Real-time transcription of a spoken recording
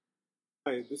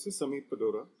Hi, this is Sameep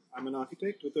Padora. I'm an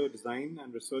architect with a design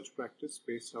and research practice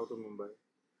based out of Mumbai.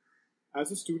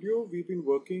 As a studio, we've been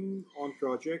working on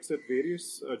projects at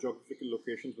various geographical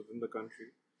locations within the country.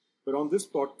 But on this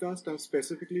podcast, I'm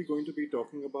specifically going to be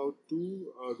talking about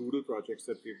two rural projects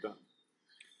that we've done.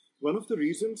 One of the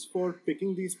reasons for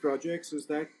picking these projects is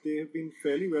that they have been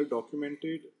fairly well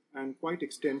documented and quite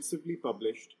extensively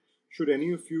published. Should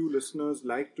any of you listeners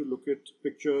like to look at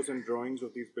pictures and drawings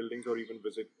of these buildings or even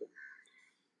visit them?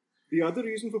 The other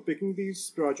reason for picking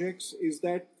these projects is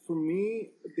that for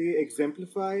me, they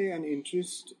exemplify an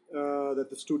interest that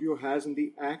the studio has in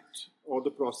the act or the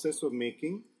process of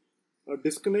making,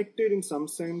 disconnected in some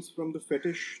sense from the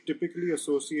fetish typically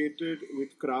associated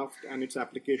with craft and its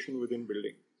application within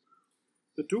building.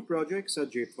 The two projects are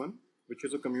Jetavan, which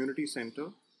is a community center,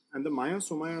 and the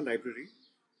Somaiya library,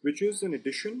 which is an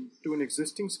addition to an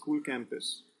existing school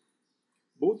campus.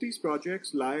 Both these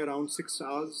projects lie around 6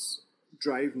 hours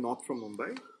drive north from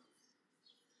Mumbai.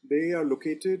 They are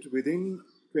located within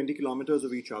 20 kilometers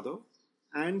of each other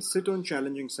and sit on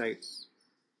challenging sites.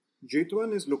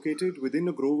 Jetavan is located within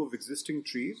a grove of existing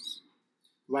trees,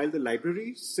 while the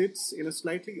library sits in a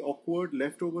slightly awkward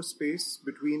leftover space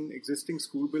between existing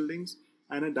school buildings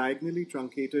and a diagonally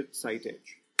truncated site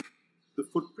edge. The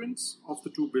footprints of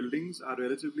the two buildings are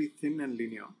relatively thin and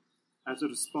linear as a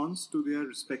response to their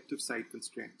respective site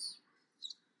constraints.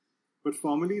 But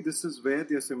formally, this is where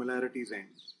their similarities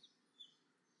end.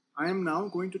 I am now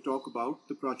going to talk about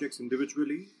the projects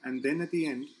individually and then at the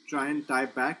end try and tie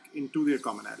back into their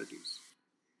commonalities.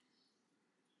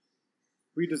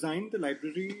 We designed the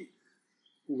library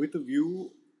with a view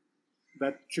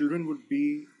that children would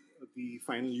be the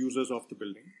final users of the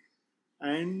building,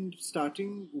 and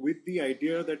starting with the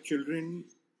idea that children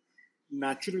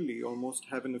naturally almost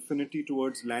have an affinity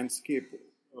towards landscape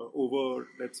over,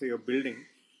 let's say, a building.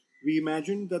 We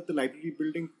imagined that the library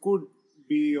building could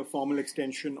be a formal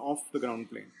extension of the ground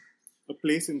plane, a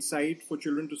place inside for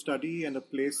children to study and a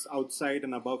place outside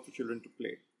and above for children to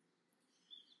play.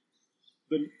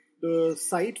 The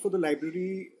site for the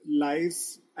library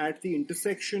lies at the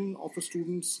intersection of a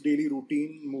student's daily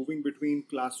routine, moving between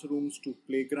classrooms to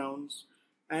playgrounds,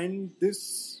 and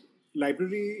this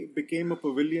library became a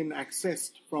pavilion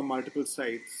accessed from multiple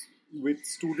sides, with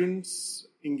students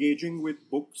engaging with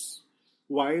books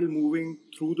while moving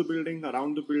through the building,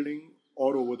 around the building,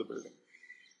 or over the building.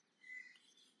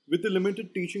 With the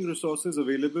limited teaching resources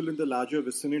available in the larger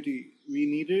vicinity, we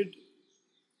needed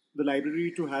the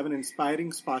library to have an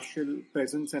inspiring spatial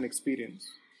presence and experience,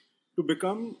 to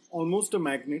become almost a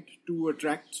magnet to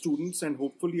attract students and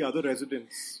hopefully other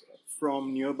residents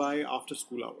from nearby after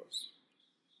school hours.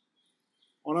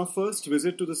 On our first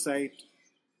visit to the site,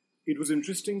 it was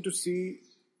interesting to see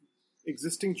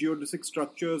existing geodesic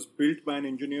structures built by an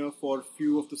engineer for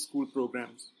few of the school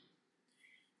programs.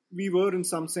 We were in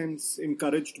some sense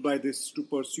encouraged by this to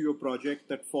pursue a project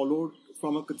that followed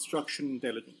from a construction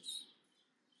intelligence.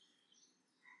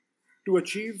 To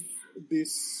achieve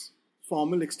this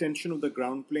formal extension of the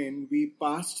ground plane, we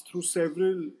passed through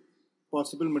several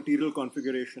possible material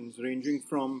configurations ranging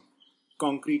from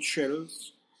concrete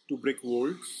shells to brick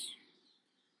walls,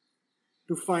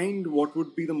 to find what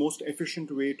would be the most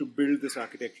efficient way to build this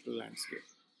architectural landscape.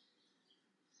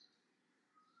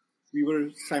 We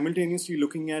were simultaneously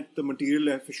looking at the material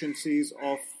efficiencies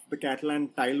of the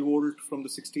Catalan tile vault from the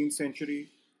 16th century.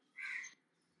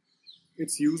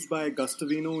 It's used by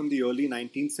Gustavino in the early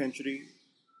 19th century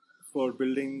for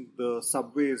building the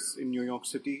subways in New York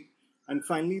City. And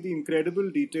finally, the incredible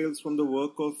details from the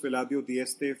work of Eladio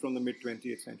Dieste from the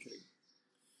mid-20th century.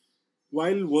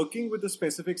 While working with the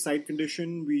specific site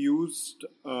condition, we used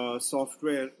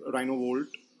software, RhinoVolt,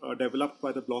 developed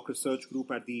by the Block Research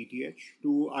Group at the ETH,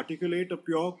 to articulate a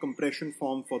pure compression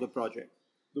form for the project.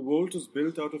 The vault is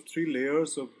built out of 3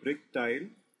 layers of brick tile,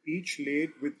 each laid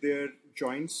with their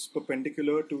joints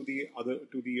perpendicular to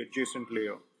the adjacent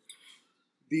layer.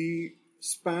 The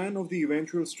span of the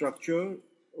eventual structure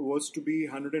was to be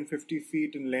 150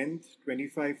 feet in length,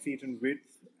 25 feet in width,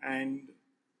 and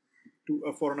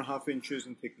 4.5 inches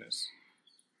in thickness.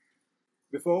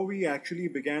 Before we actually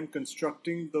began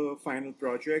constructing the final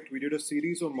project, we did a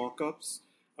series of mock-ups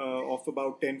of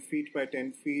about 10 feet by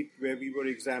 10 feet where we were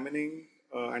examining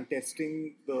and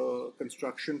testing the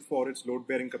construction for its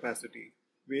load-bearing capacity.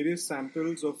 Various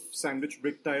samples of sandwich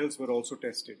brick tiles were also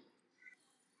tested.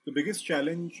 The biggest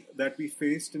challenge that we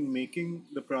faced in making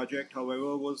the project,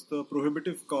 however, was the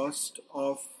prohibitive cost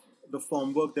of the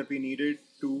formwork that we needed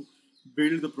to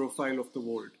build the profile of the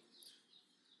vault.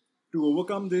 To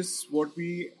overcome this, what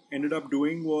we ended up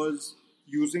doing was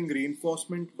using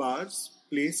reinforcement bars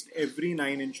placed every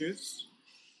 9 inches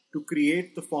to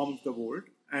create the form of the vault,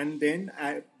 and then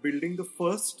building the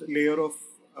first layer of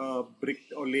brick,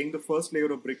 or laying the first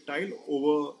layer of brick tile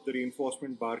over the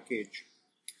reinforcement bar cage.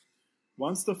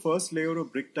 Once the first layer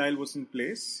of brick tile was in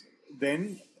place,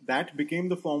 then that became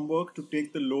the formwork to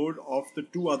take the load of the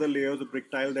two other layers of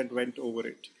brick tile that went over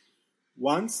it.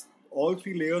 Once all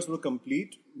three layers were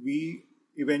complete, we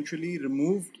eventually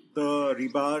removed the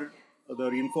rebar, the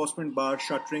reinforcement bar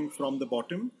shuttering from the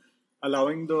bottom,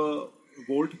 allowing the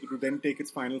vault to then take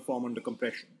its final form under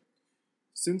compression.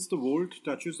 Since the vault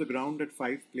touches the ground at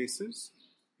 5 places,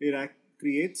 it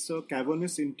creates a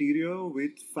cavernous interior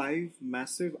with 5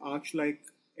 massive arch-like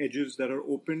edges that are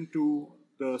open to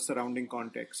the surrounding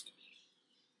context.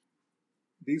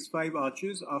 These 5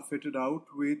 arches are fitted out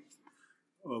with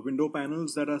window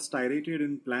panels that are striated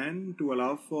in plan to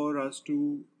allow for us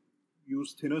to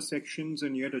use thinner sections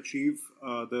and yet achieve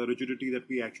the rigidity that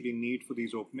we actually need for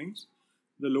these openings.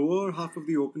 The lower half of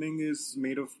the opening is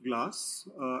made of glass,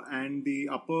 and the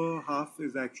upper half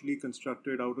is actually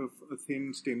constructed out of a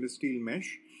thin stainless steel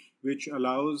mesh, which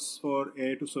allows for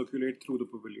air to circulate through the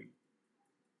pavilion.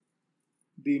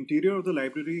 The interior of the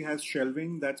library has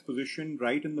shelving that's positioned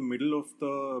right in the middle of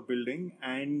the building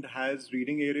and has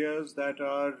reading areas that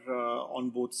are on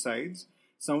both sides.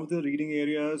 Some of the reading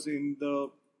areas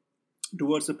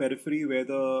towards the periphery where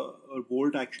the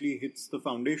vault actually hits the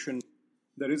foundation,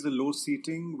 there is a low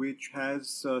seating which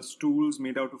has stools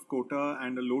made out of kota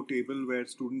and a low table where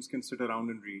students can sit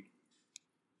around and read.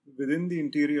 Within the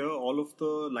interior, all of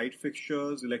the light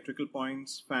fixtures, electrical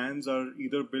points, fans are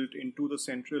either built into the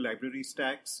central library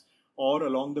stacks or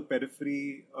along the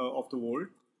periphery of the vault.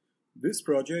 This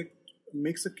project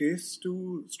makes a case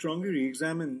to strongly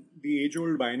re-examine the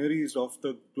age-old binaries of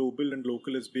the global and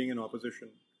local as being in opposition.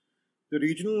 The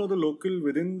regional or the local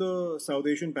within the South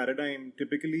Asian paradigm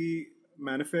typically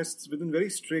manifests within very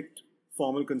strict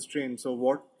formal constraints of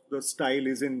what the style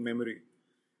is in memory.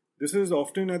 This is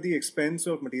often at the expense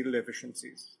of material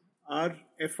efficiencies. Our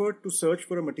effort to search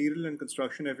for a material and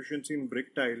construction efficiency in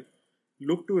brick tile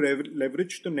look to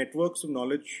leverage the networks of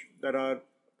knowledge that our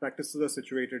practices are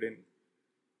situated in,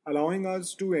 allowing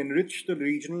us to enrich the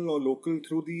regional or local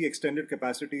through the extended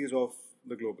capacities of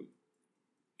the global.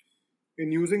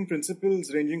 In using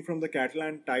principles ranging from the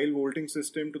Catalan tile vaulting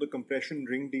system to the compression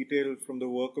ring detail from the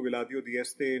work of Eladio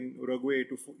Dieste in Uruguay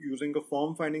to using a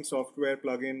form-finding software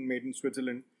plugin made in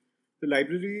Switzerland, the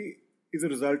library is a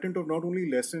resultant of not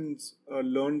only lessons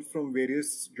learned from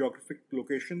various geographic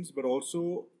locations, but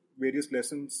also various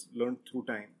lessons learned through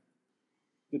time.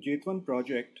 The Jetavan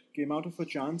project came out of a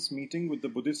chance meeting with the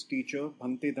Buddhist teacher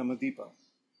Bhante Dhammadipa,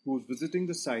 who was visiting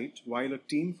the site while a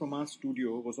team from our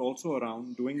studio was also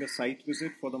around doing a site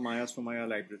visit for the Somaiya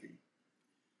library.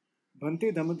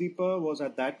 Bhante Dhammadipa was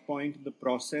at that point in the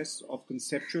process of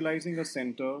conceptualizing a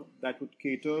center that would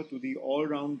cater to the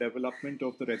all-round development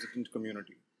of the resident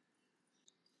community.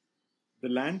 The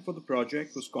land for the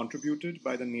project was contributed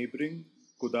by the neighboring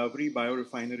Godavari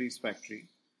Biorefineries factory,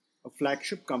 a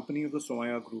flagship company of the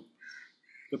Somaiya group.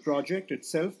 The project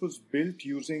itself was built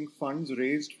using funds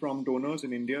raised from donors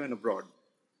in India and abroad.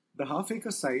 The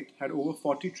half-acre site had over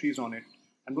 40 trees on it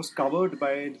and was covered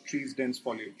by the trees' dense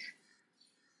foliage.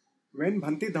 When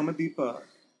Bhante Dhammadipa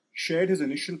shared his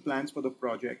initial plans for the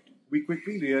project, we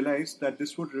quickly realized that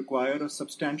this would require a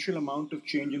substantial amount of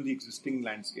change in the existing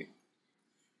landscape.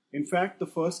 In fact, the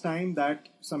first time that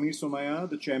Sameep Padora,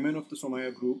 the chairman of the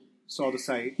Somaiya group, saw the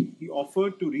site, he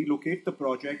offered to relocate the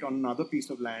project on another piece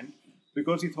of land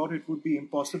because he thought it would be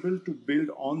impossible to build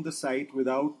on the site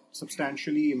without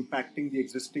substantially impacting the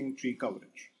existing tree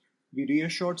coverage. We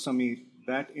reassured Sameer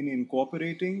that in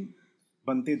incorporating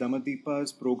Bhante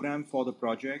Dhammadipa's program for the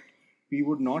project, we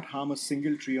would not harm a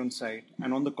single tree on site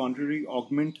and on the contrary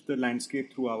augment the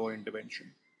landscape through our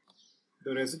intervention.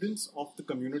 The residents of the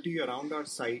community around our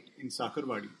site in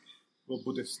Sakarwadi were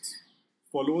Buddhists,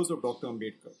 followers of Dr.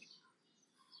 Ambedkar.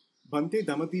 Bhante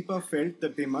Dhammadipa felt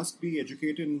that they must be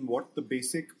educated in what the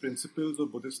basic principles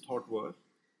of Buddhist thought were,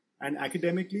 and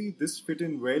academically this fit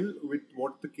in well with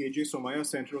what the KJ Somaiya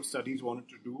Center of Studies wanted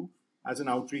to do as an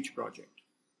outreach project.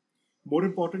 More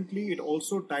importantly, it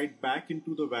also tied back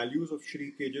into the values of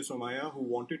Shri KJ Somaiya, who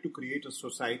wanted to create a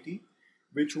society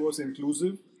which was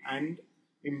inclusive and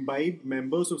imbibed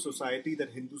members of society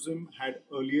that Hinduism had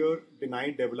earlier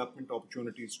denied development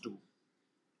opportunities to.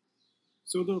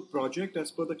 So the project,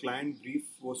 as per the client brief,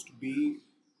 was to be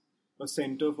a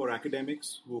center for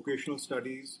academics, vocational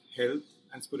studies, health,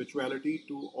 and spirituality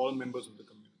to all members of the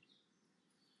community.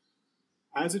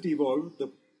 As it evolved,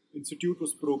 the institute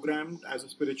was programmed as a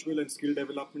spiritual and skill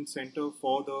development center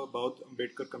for the Bauddha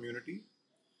Ambedkar community.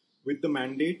 with the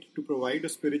mandate to provide a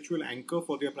spiritual anchor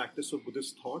for their practice of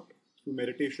Buddhist thought through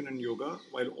meditation and yoga,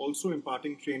 while also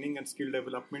imparting training and skill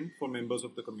development for members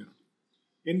of the community.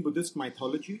 In Buddhist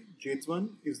mythology, Jetavan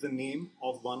is the name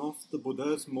of one of the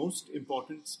Buddha's most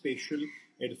important spatial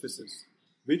edifices,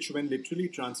 which, when literally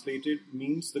translated,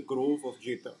 means the grove of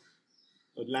Jeta,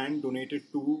 a land donated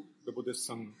to the Buddhist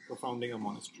Sangha for founding a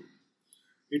monastery.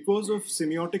 It was of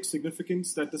semiotic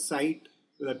significance that the site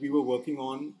that we were working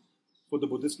on for the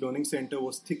Buddhist Learning Center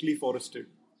was thickly forested,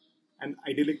 an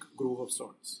idyllic grove of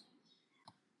sorts.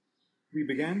 We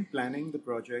began planning the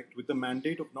project with the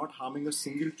mandate of not harming a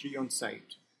single tree on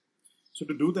site. So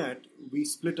to do that, we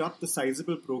split up the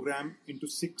sizable program into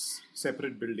 6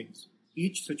 separate buildings,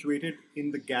 each situated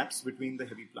in the gaps between the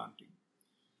heavy planting.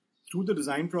 Through the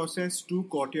design process, 2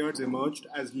 courtyards emerged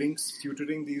as links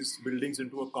suturing these buildings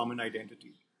into a common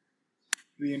identity.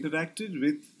 We interacted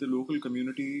with the local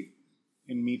community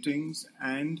in meetings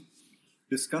and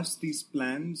discussed these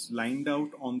plans lined out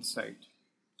on the site.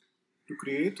 To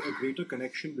create a greater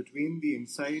connection between the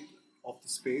inside of the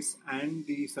space and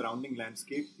the surrounding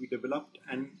landscape, we developed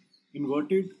an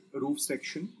inverted roof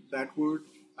section that would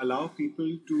allow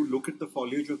people to look at the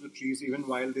foliage of the trees even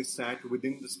while they sat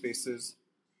within the spaces.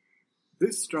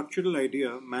 This structural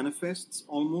idea manifests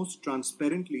almost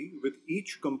transparently, with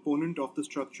each component of the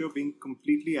structure being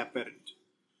completely apparent.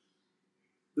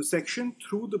 The section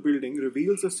through the building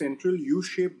reveals a central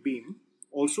U-shaped beam,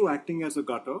 also acting as a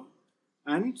gutter,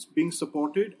 and being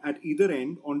supported at either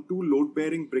end on 2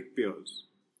 load-bearing brick piers.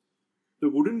 The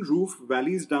wooden roof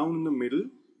valleys down in the middle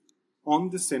on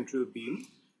the central beam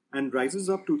and rises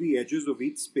up to the edges of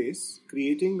each space,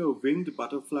 creating a winged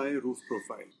butterfly roof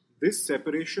profile. This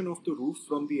separation of the roof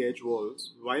from the edge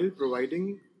walls, while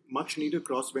providing much needed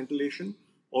cross ventilation,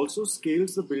 also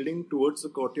scales the building towards the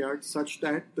courtyard such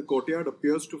that the courtyard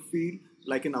appears to feel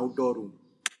like an outdoor room.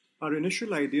 Our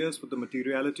initial ideas for the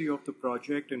materiality of the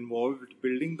project involved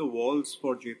building the walls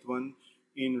for Jetavan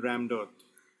in rammed earth.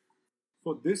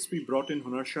 For this, we brought in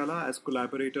Hunarshala as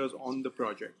collaborators on the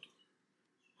project.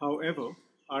 However,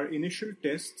 our initial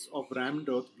tests of rammed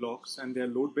earth blocks and their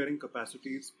load-bearing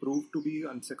capacities proved to be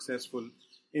unsuccessful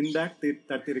in that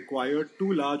they required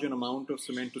too large an amount of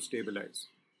cement to stabilize.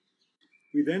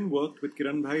 We then worked with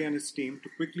Kiran Bhai and his team to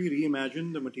quickly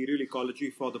reimagine the material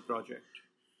ecology for the project.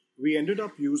 We ended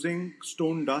up using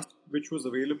stone dust, which was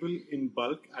available in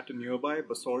bulk at a nearby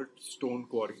basalt stone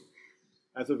quarry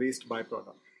as a waste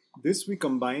byproduct. This we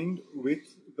combined with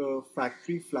the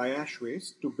factory fly ash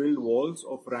waste to build walls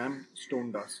of rammed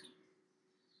stone dust.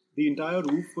 The entire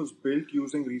roof was built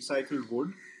using recycled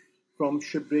wood from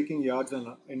shipbreaking yards in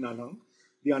Anhang,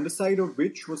 the underside of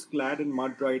which was clad in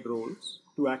mud-dried rolls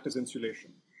to act as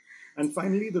insulation. And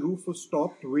finally, the roof was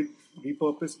topped with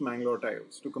repurposed Mangalore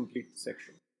tiles to complete the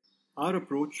section. Our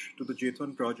approach to the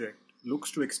Jetavan project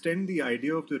looks to extend the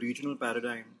idea of the regional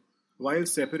paradigm while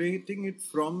separating it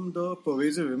from the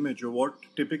pervasive image of what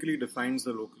typically defines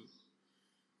the local.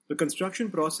 The construction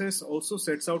process also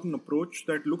sets out an approach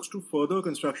that looks to further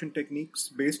construction techniques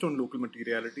based on local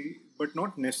materiality, but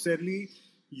not necessarily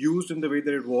used in the way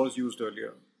that it was used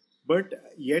earlier, but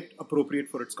yet appropriate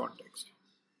for its context.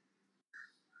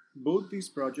 Both these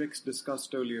projects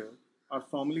discussed earlier are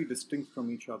formally distinct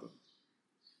from each other.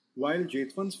 While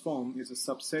Jetavan's form is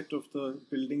a subset of the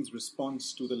building's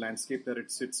response to the landscape that it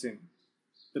sits in,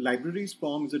 the library's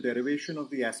form is a derivation of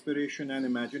the aspiration and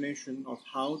imagination of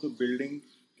how the building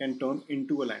can turn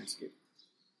into a landscape.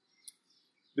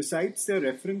 Besides their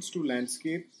reference to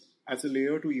landscape as a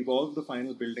layer to evolve the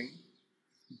final building,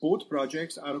 both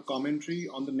projects are a commentary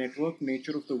on the network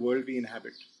nature of the world we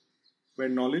inhabit, where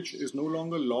knowledge is no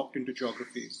longer locked into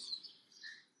geographies,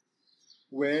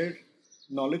 where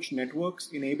knowledge networks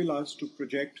enable us to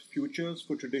project futures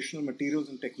for traditional materials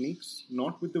and techniques,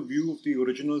 not with the view of the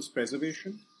original's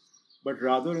preservation, but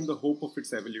rather in the hope of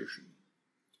its evolution.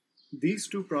 These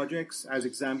 2 projects, as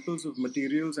examples of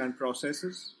materials and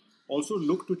processes, also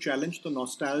look to challenge the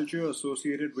nostalgia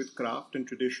associated with craft and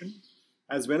tradition,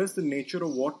 as well as the nature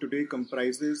of what today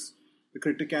comprises the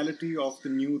criticality of the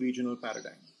new regional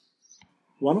paradigm.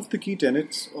 One of the key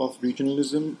tenets of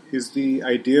regionalism is the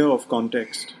idea of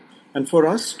context. And for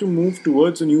us to move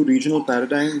towards a new regional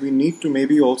paradigm, we need to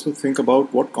maybe also think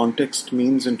about what context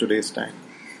means in today's time.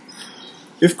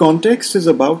 If context is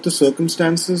about the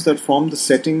circumstances that form the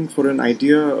setting for an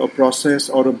idea, a process,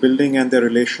 or a building and their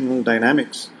relational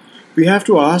dynamics, we have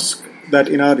to ask that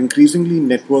in our increasingly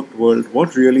networked world,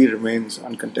 what really remains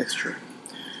uncontextual?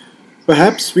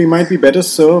 Perhaps we might be better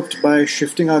served by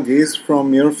shifting our gaze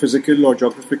from mere physical or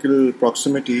geographical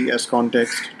proximity as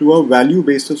context to a value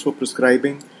basis for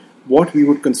prescribing what we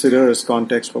would consider as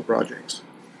context for projects.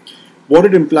 What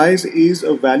it implies is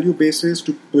a value basis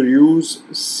to peruse,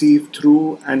 sieve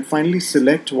through, and finally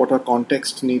select what our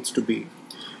context needs to be.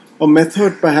 A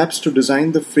method perhaps to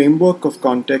design the framework of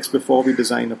context before we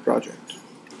design a project.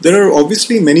 There are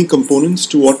obviously many components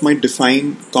to what might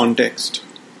define context: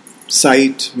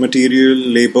 site, material,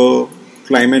 labor,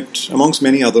 climate, amongst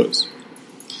many others.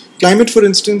 Climate, for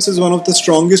instance, is one of the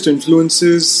strongest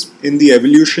influences in the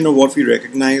evolution of what we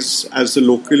recognize as the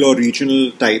local or regional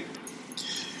type.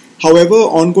 However,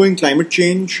 ongoing climate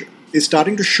change is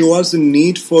starting to show us the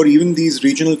need for even these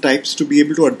regional types to be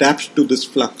able to adapt to this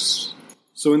flux.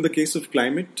 So in the case of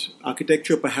climate,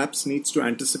 architecture perhaps needs to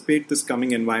anticipate this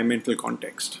coming environmental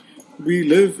context. We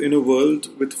live in a world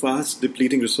with fast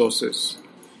depleting resources.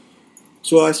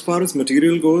 So as far as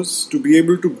material goes, to be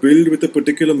able to build with a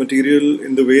particular material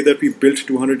in the way that we built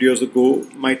 200 years ago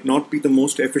might not be the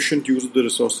most efficient use of the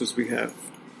resources we have.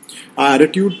 Our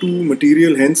attitude to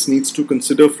material hence needs to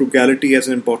consider frugality as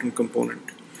an important component,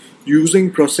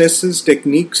 using processes,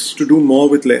 techniques to do more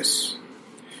with less.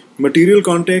 Material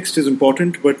context is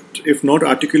important, but if not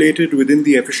articulated within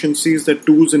the efficiencies that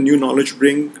tools and new knowledge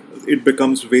bring, it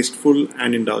becomes wasteful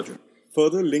and indulgent.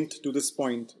 Further linked to this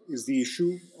point is the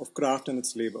issue of craft and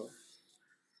its labor.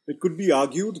 It could be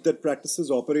argued that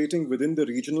practices operating within the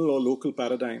regional or local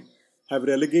paradigm have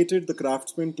relegated the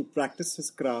craftsman to practice his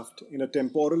craft in a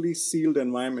temporally sealed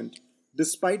environment,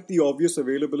 despite the obvious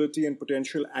availability and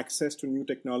potential access to new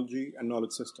technology and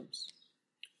knowledge systems.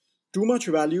 Too much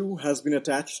value has been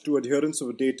attached to adherence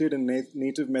of dated and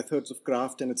native methods of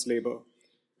craft and its labor,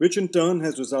 which in turn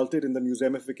has resulted in the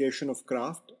museumification of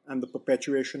craft and the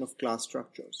perpetuation of class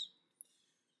structures.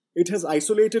 It has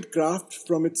isolated craft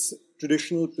from its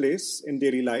traditional place in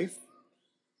daily life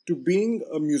to being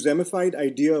a museumified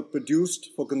idea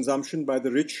produced for consumption by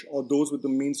the rich or those with the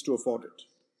means to afford it.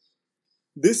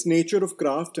 This nature of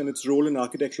craft and its role in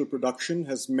architectural production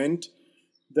has meant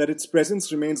that its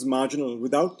presence remains marginal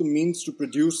without the means to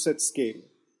produce at scale.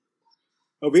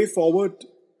 A way forward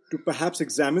to perhaps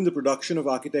examine the production of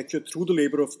architecture through the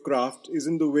labor of craft is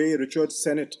in the way Richard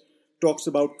Sennett talks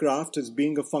about craft as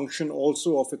being a function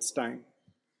also of its time.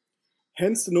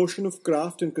 Hence, the notion of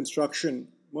craft in construction,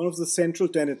 one of the central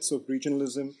tenets of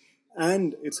regionalism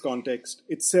and its context,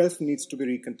 itself needs to be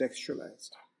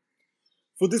recontextualized.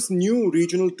 For this new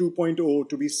Regional 2.0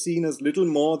 to be seen as little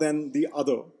more than the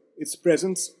other, its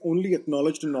presence only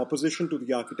acknowledged in opposition to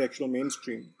the architectural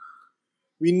mainstream,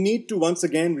 we need to once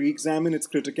again re-examine its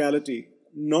criticality,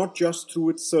 not just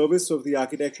through its service of the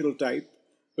architectural type,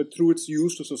 but through its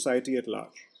use to society at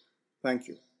large. Thank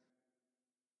you.